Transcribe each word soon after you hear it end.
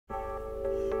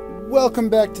Welcome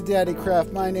back to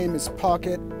DaddeeCraft. My name is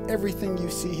Pocket. Everything you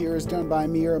see here is done by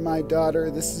me or my daughter.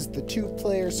 This is the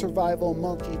two-player survival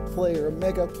multiplayer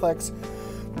megaplex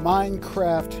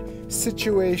Minecraft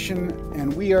situation,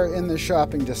 and we are in the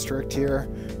shopping district here.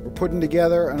 We're putting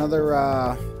together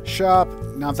another shop.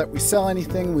 Not that we sell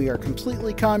anything, we are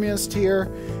completely communist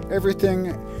here.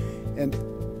 Everything and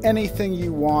anything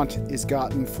you want is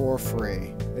gotten for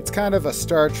free. It's kind of a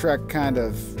Star Trek kind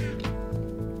of...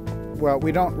 Well,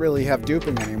 we don't really have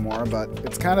duping anymore, but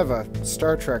it's kind of a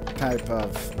Star Trek type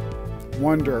of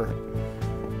wonder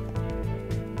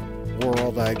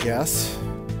world, I guess.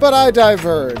 But I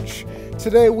diverge.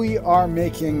 Today we are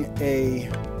making a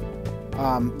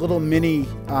little mini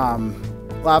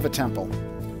lava temple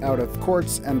out of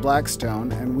quartz and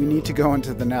blackstone, and we need to go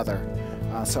into the nether.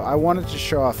 So I wanted to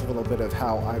show off a little bit of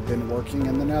how I've been working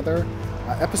in the nether.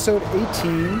 Episode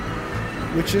 18,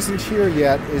 which isn't here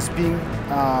yet, is being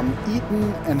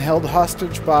eaten and held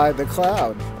hostage by the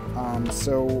cloud.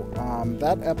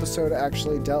 That episode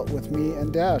actually dealt with me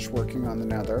and Dash working on the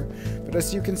nether. But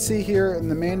as you can see here in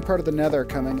the main part of the nether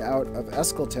coming out of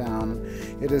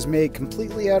Eskeltown, it is made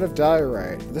completely out of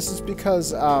diorite. This is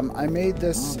because I made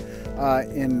this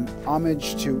in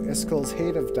homage to Iskel's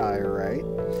hate of diorite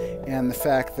and the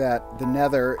fact that the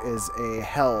nether is a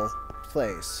hell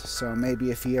place. So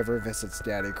maybe if he ever visits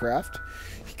DaddeeCraft,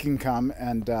 he can come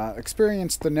and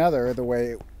experience the nether the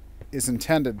way it is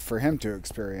intended for him to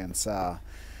experience a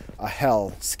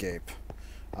hellscape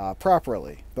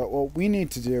properly. But what we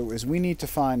need to do is we need to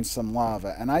find some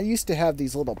lava. And I used to have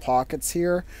these little pockets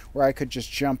here where I could just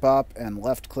jump up and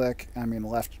left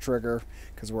trigger,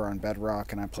 because we're on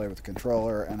bedrock and I play with the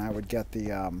controller, and I would get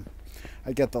the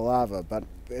lava, but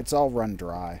it's all run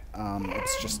dry.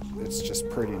 It's just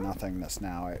pretty nothingness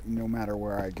now. No matter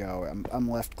where I go, I'm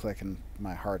left clicking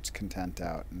my heart's content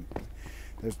out, and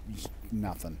there's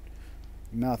nothing.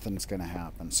 Nothing's gonna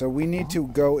happen. So we need to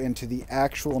go into the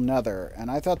actual nether,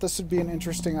 and I thought this would be an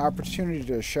interesting opportunity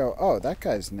to show. Oh, that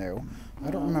guy's new.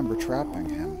 I don't remember trapping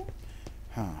him.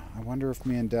 Huh. I wonder if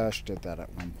me and Dash did that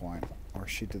at one point, or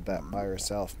she did that by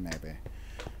herself, maybe.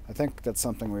 I think that's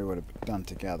something we would have done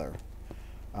together.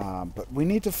 But we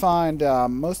need to find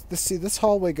this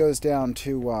hallway goes down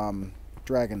to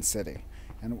Dragon City,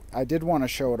 and I did want to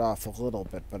show it off a little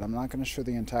bit, but I'm not going to show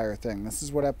the entire thing. This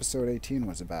is what episode 18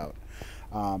 was about.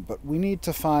 But we need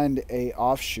to find a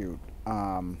offshoot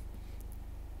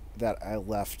that I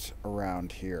left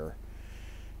around here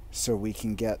so we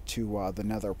can get to the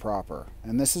nether proper.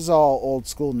 And this is all old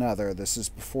school nether. This is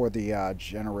before the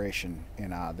generation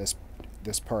in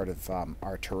this part of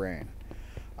our terrain.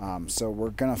 So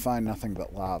we're going to find nothing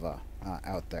but lava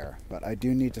out there. But I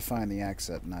do need to find the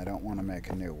exit, and I don't want to make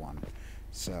a new one.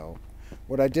 So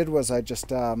what I did was I just,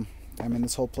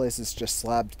 this whole place is just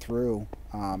slabbed through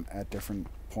at different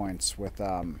points with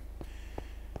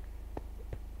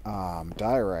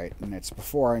diorite. And it's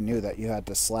before I knew that you had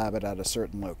to slab it at a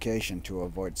certain location to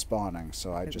avoid spawning.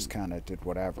 So I just kind of did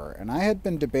whatever. And I had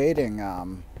been debating...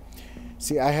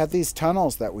 See, I had these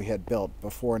tunnels that we had built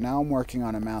before. Now I'm working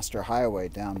on a master highway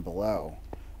down below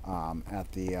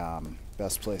at the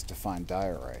best place to find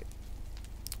diorite.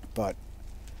 But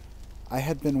I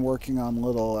had been working on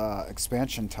little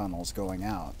expansion tunnels going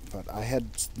out. But I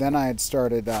had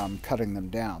started cutting them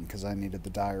down because I needed the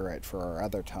diorite for our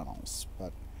other tunnels.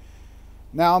 But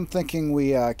now I'm thinking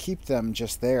we keep them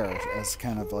just there as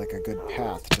kind of like a good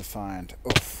path to find.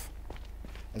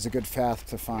 As a good path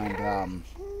to find...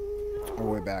 our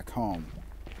way back home,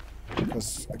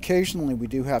 because occasionally we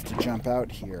do have to jump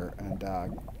out here and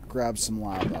grab some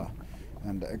lava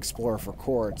and explore for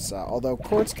quartz, although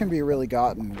quartz can be really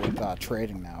gotten with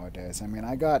trading nowadays. I mean,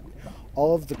 I got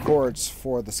all of the quartz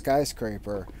for the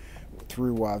skyscraper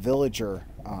through villager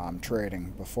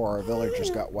trading before our villagers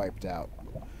got wiped out.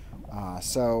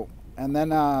 And then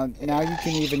now you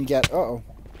can even get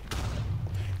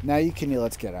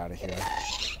let's get out of here.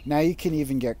 Now you can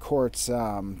even get quartz,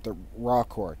 the raw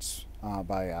quartz,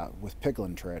 with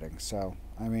piglin trading. So,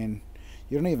 I mean,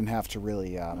 you don't even have to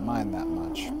really mine that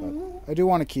much. But I do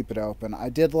want to keep it open. I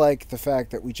did like the fact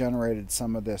that we generated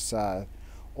some of this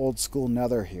old school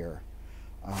nether here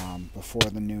before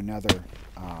the new nether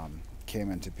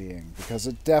came into being. Because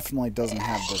it definitely doesn't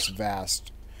have this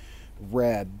vast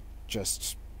red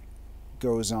just...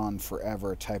 goes on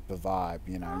forever type of vibe.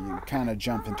 You kind of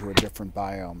jump into a different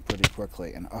biome pretty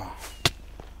quickly, and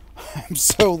I'm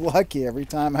so lucky every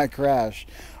time I crash.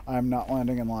 I'm not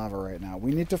landing in lava right now.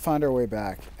 We need to find our way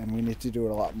back, and we need to do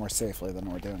it a lot more safely than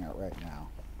we're doing it right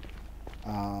now.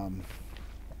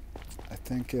 I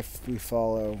think if we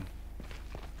follow,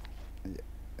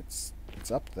 it's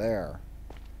up there.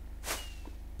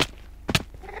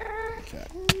 Okay.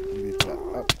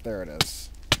 Oh, there it is.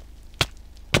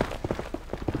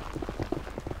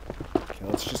 Okay,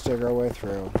 let's just dig our way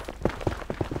through.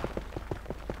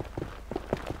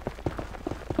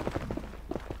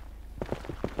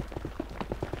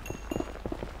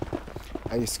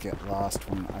 I used to get lost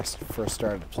when I first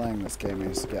started playing this game. I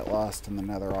used to get lost in the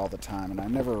Nether all the time, and I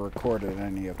never recorded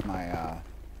any of my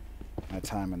my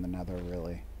time in the Nether,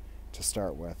 really, to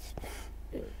start with.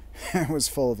 It was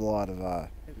full of a lot of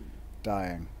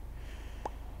dying.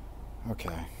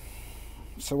 Okay.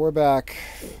 So we're back.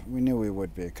 We knew we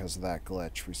would be because of that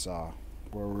glitch we saw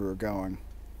where we were going.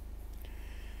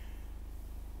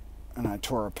 And I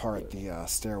tore apart the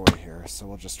stairway here, so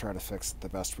we'll just try to fix it the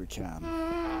best we can.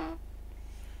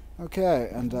 Okay,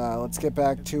 and let's get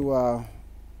back to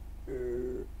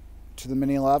the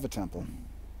mini lava temple.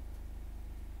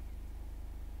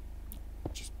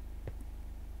 Just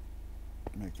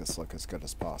make this look as good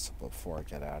as possible before I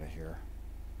get out of here.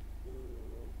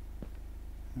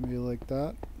 Maybe like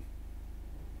that.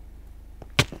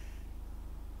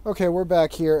 Okay, we're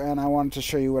back here, and I wanted to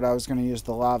show you what I was going to use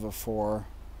the lava for.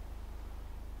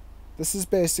 This is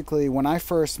basically, when I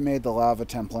first made the lava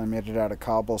temple, I made it out of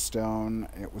cobblestone.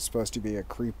 It was supposed to be a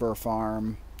creeper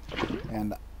farm,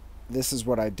 and this is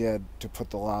what I did to put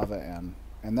the lava in.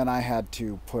 And then I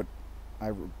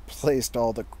replaced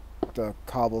all the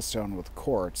cobblestone with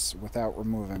quartz without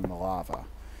removing the lava.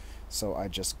 So I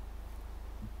just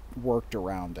worked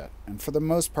around it. And for the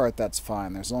most part, that's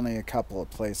fine. There's only a couple of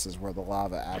places where the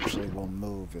lava actually will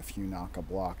move if you knock a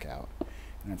block out.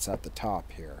 And it's at the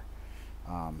top here.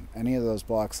 Any of those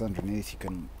blocks underneath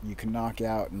you can knock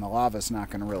out, and the lava's not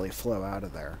going to really flow out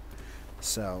of there.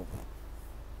 So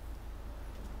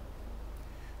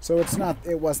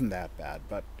it wasn't that bad,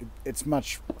 but it's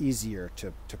much easier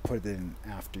to put it in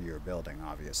after you're building,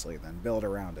 obviously, than build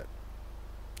around it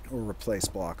or replace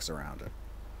blocks around it.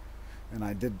 And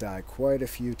I did die quite a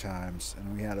few times,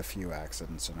 and we had a few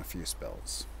accidents and a few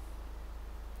spills.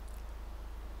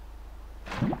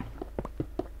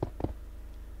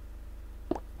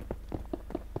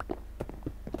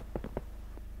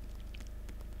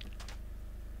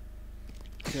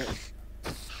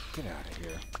 Get out of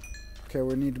here. Okay,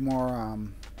 we need more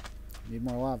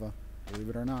lava, believe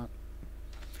it or not.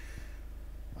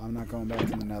 I'm not going back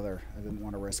in the Nether. I didn't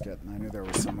want to risk it, and I knew there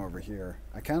was some over here.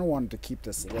 I kind of wanted to keep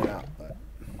this lit up, but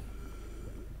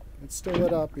it's still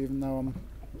lit up even though I'm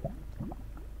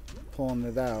pulling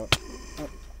it out. Oh,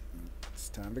 it's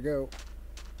time to go.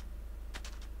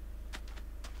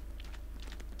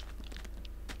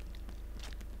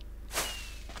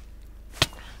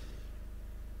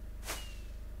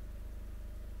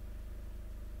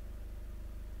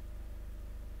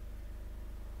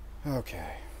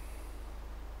 Okay.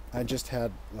 I just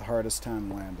had the hardest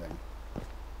time landing.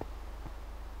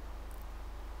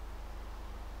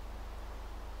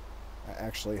 I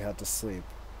actually had to sleep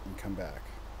and come back.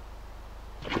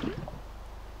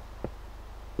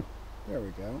 There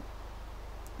we go.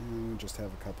 And we just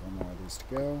have a couple more of these to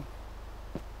go.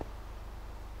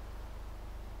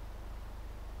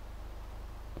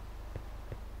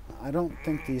 I don't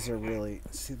think these are really...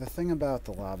 See, the thing about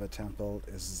the lava temple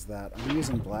is that I'm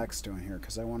using blackstone here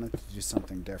because I wanted to do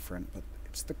something different, but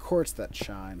it's the quartz that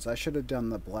shines. I should have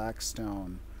done the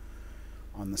blackstone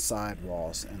on the side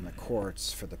walls and the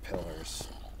quartz for the pillars.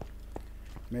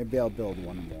 Maybe I'll build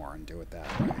one more and do it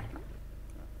that way.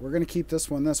 We're going to keep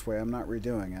this one this way. I'm not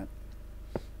redoing it.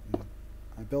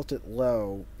 I built it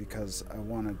low because I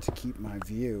wanted to keep my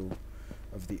view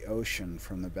of the ocean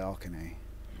from the balcony.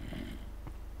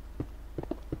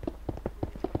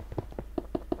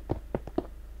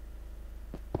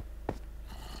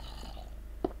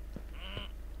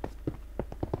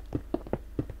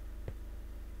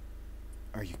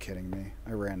 Are you kidding me?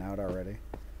 I ran out already.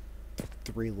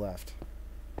 3 left.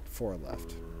 4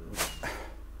 left.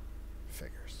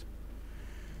 Figures.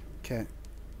 Okay.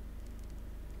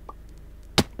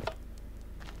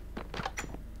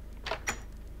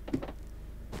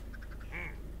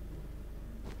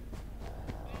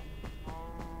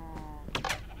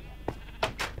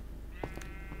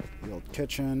 The old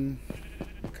kitchen.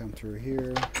 Come through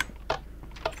here.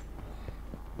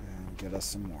 And get us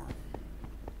some more.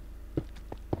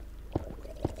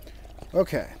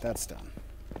 Okay, that's done.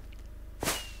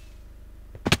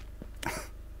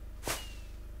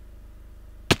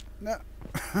 No.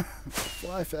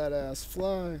 Fly, fat ass,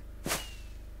 fly.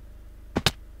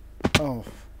 Oh,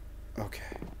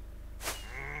 okay.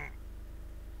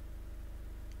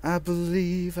 I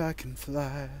believe I can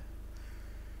fly.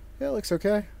 Yeah, it looks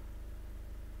okay.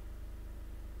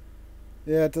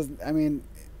 Yeah, it doesn't, I mean,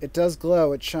 It does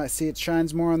glow. See, it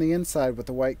shines more on the inside with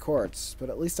the white quartz, but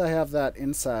at least I have that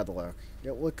inside look.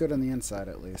 It'll look good on the inside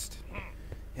at least.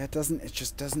 Yeah, it doesn't. It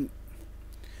just doesn't.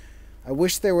 I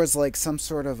wish there was like some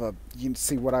sort of a. You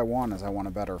see, what I want is I want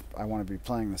to be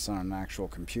playing this on an actual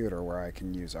computer where I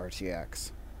can use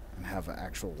RTX and have an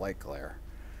actual light glare,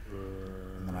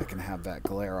 and then I can have that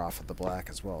glare off of the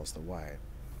black as well as the white.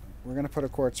 We're gonna put a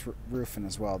quartz roof in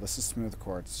as well. This is smooth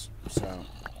quartz, so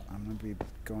I'm gonna be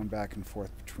going back and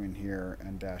forth between here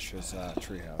and Dash's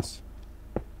treehouse.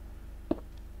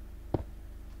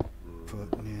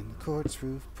 Putting in the quartz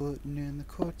roof, putting in the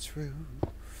quartz roof.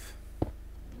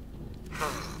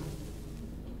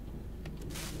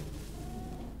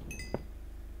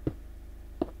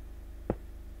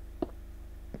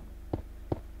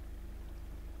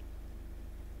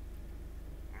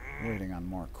 Waiting on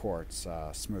more quartz,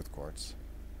 smooth quartz.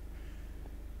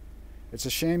 It's a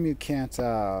shame you can't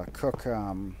cook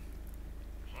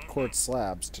quartz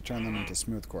slabs to turn them into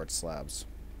smooth quartz slabs.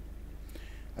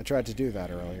 I tried to do that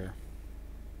earlier.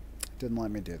 Didn't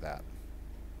let me do that.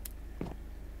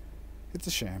 It's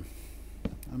a shame.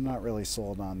 I'm not really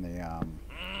sold on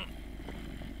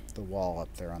the wall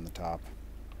up there on the top.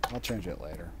 I'll change it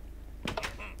later.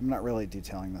 I'm not really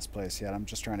detailing this place yet. I'm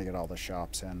just trying to get all the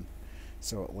shops in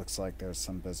so it looks like there's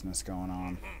some business going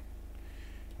on.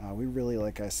 We really,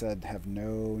 like I said, have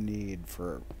no need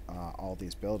for all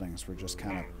these buildings. We're just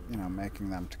kind of, you know,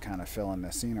 making them to kind of fill in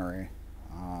the scenery.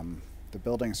 The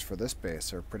buildings for this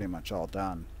base are pretty much all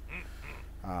done.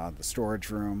 The storage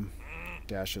room,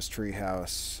 Dash's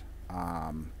treehouse.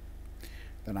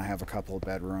 Then I have a couple of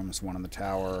bedrooms, one in the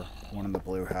tower, one in the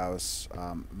blue house.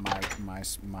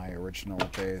 My original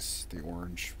base, the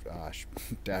orange.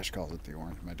 Dash calls it the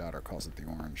orange. My daughter calls it the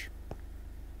orange.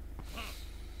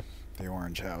 The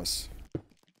orange house.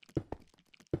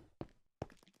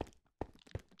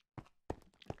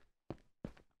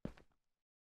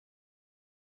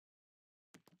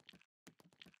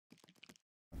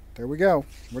 There we go.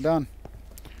 We're done.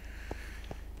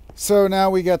 So now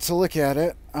we get to look at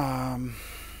it.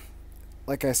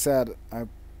 Like I said, I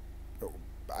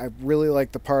really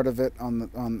like the part of it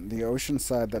on the ocean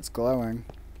side that's glowing,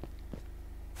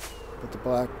 but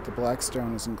the black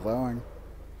stone isn't glowing.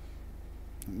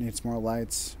 It needs more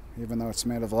lights, even though it's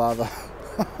made of lava.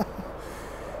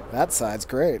 That side's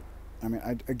great. I mean,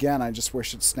 I just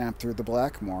wish it snapped through the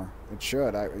black more. It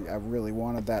should. I really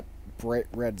wanted that bright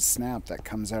red snap that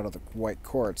comes out of the white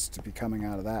quartz to be coming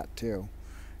out of that too.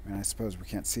 I mean, I suppose we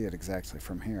can't see it exactly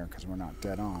from here because we're not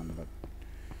dead on, but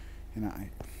you know,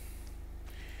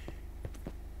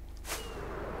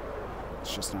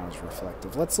 it's just not as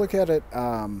reflective. Let's look at it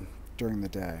during the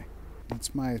day.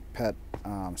 It's my pet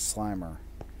Slimer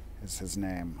is his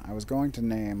name. I was going to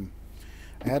name,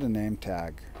 I had a name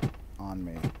tag on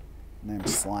me named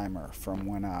Slimer from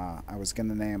when I was going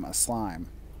to name a slime.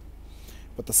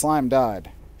 But the slime died,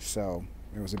 so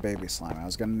it was a baby slime. I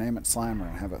was going to name it Slimer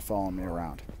and have it follow me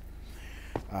around.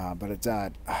 But it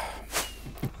died.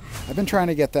 I've been trying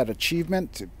to get that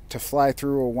achievement to fly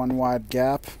through a one-wide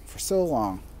gap for so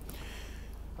long.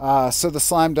 So the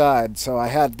slime died, so I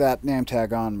had that name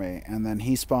tag on me, and then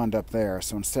he spawned up there.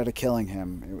 So instead of killing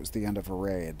him, it was the end of a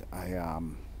raid.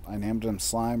 I named him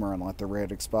Slimer and let the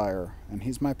raid expire, and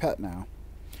he's my pet now.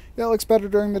 Yeah, it looks better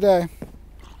during the day.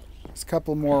 There's a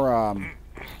couple more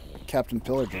Captain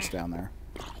Pillagers down there.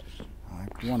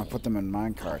 I want to put them in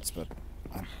minecarts, but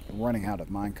I'm running out of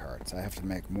minecarts. I have to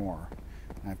make more.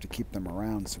 I have to keep them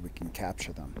around so we can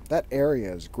capture them. That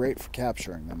area is great for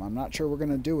capturing them. I'm not sure what we're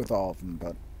going to do with all of them,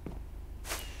 but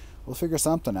we'll figure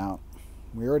something out.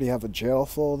 We already have a jail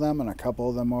full of them and a couple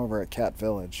of them over at Cat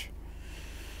Village.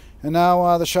 And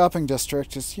now the shopping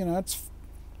district is, you know, it's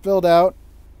filled out.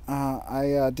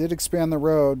 I did expand the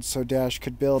road so Dash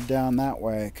could build down that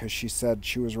way because she said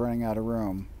she was running out of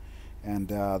room. And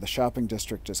the shopping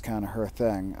district is kind of her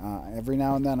thing. Every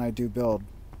now and then I do build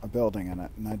a building in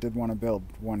it, and I did want to build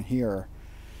one here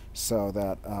so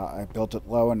that I built it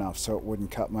low enough so it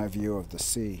wouldn't cut my view of the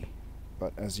sea.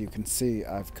 But as you can see,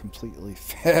 I've completely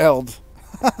failed.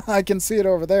 I can see it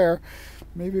over there.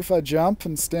 Maybe if I jump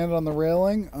and stand on the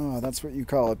railing. Oh, that's what you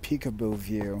call a peekaboo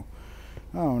view.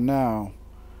 Oh no.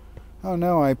 Oh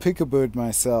no, I peekabooed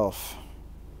myself.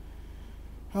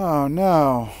 Oh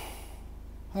no.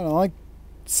 I don't like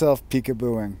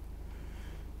self-peekabooing.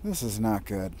 This is not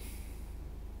good.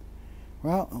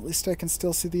 Well, at least I can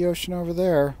still see the ocean over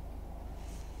there.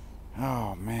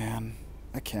 Oh man,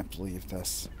 I can't believe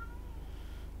this.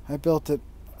 I built it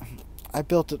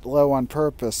low on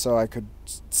purpose so I could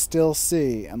still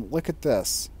see. And look at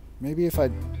this. Maybe if I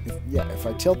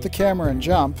tilt the camera and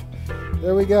jump,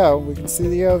 there we go. We can see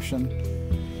the ocean.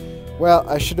 Well,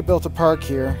 I should have built a park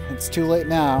here. It's too late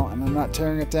now, and I'm not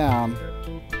tearing it down.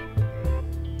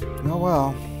 Oh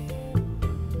well.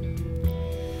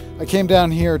 I came down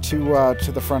here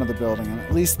to the front of the building, and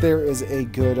at least there is a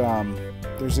good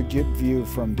there's a good view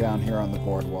from down here on the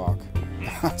boardwalk.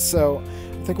 So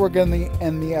I think we're going to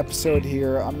end the episode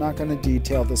here. I'm not going to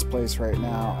detail this place right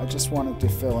now. I just wanted to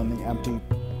fill in the empty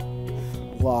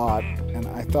lot, and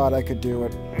I thought I could do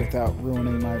it without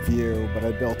ruining my view, but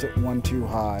I built it one too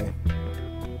high.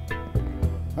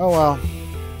 Oh well.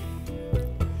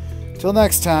 Till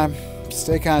next time,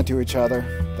 stay kind to each other.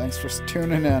 Thanks for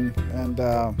tuning in, and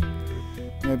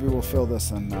maybe we'll fill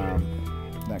this in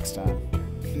next time.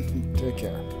 Take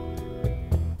care.